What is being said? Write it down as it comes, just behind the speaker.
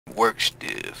Work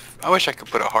stiff. I wish I could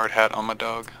put a hard hat on my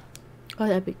dog, Oh,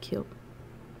 that'd be cute.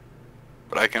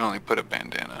 but I can only put a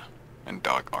bandana and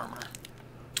dog armor.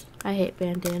 I hate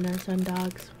bandanas on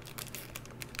dogs.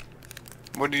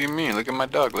 What do you mean? Look at my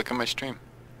dog. Look at my stream.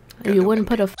 You wouldn't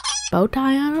put a bow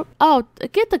tie on him? Oh,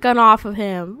 get the gun off of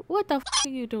him. What the are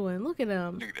you doing? Look at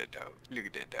him. Look at that dog. Look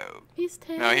at that dog. He's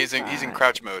terrified. No, he's in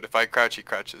crouch mode. If I crouch, he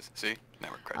crouches. See? Now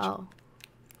we're crouching. Oh.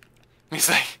 He's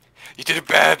like, you did a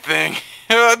bad thing.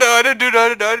 Oh no, I didn't do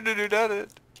that. I didn't do that.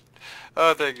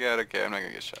 Oh, thank God. Okay, I'm not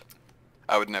gonna get shot.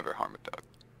 I would never harm a dog.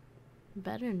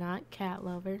 Better not, cat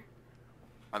lover.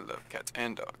 I love cats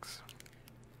and dogs.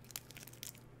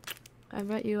 I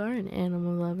bet you are an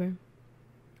animal lover.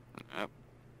 Yep.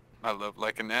 I love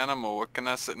like an animal. What can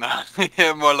I say? Nah,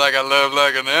 yeah, more like I love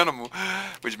like an animal,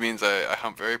 which means I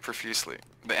hump very profusely.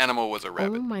 The animal was a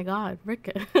rabbit. Oh my God,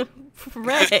 Rick.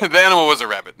 The animal was a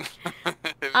rabbit.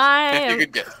 I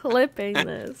am clipping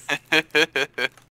this.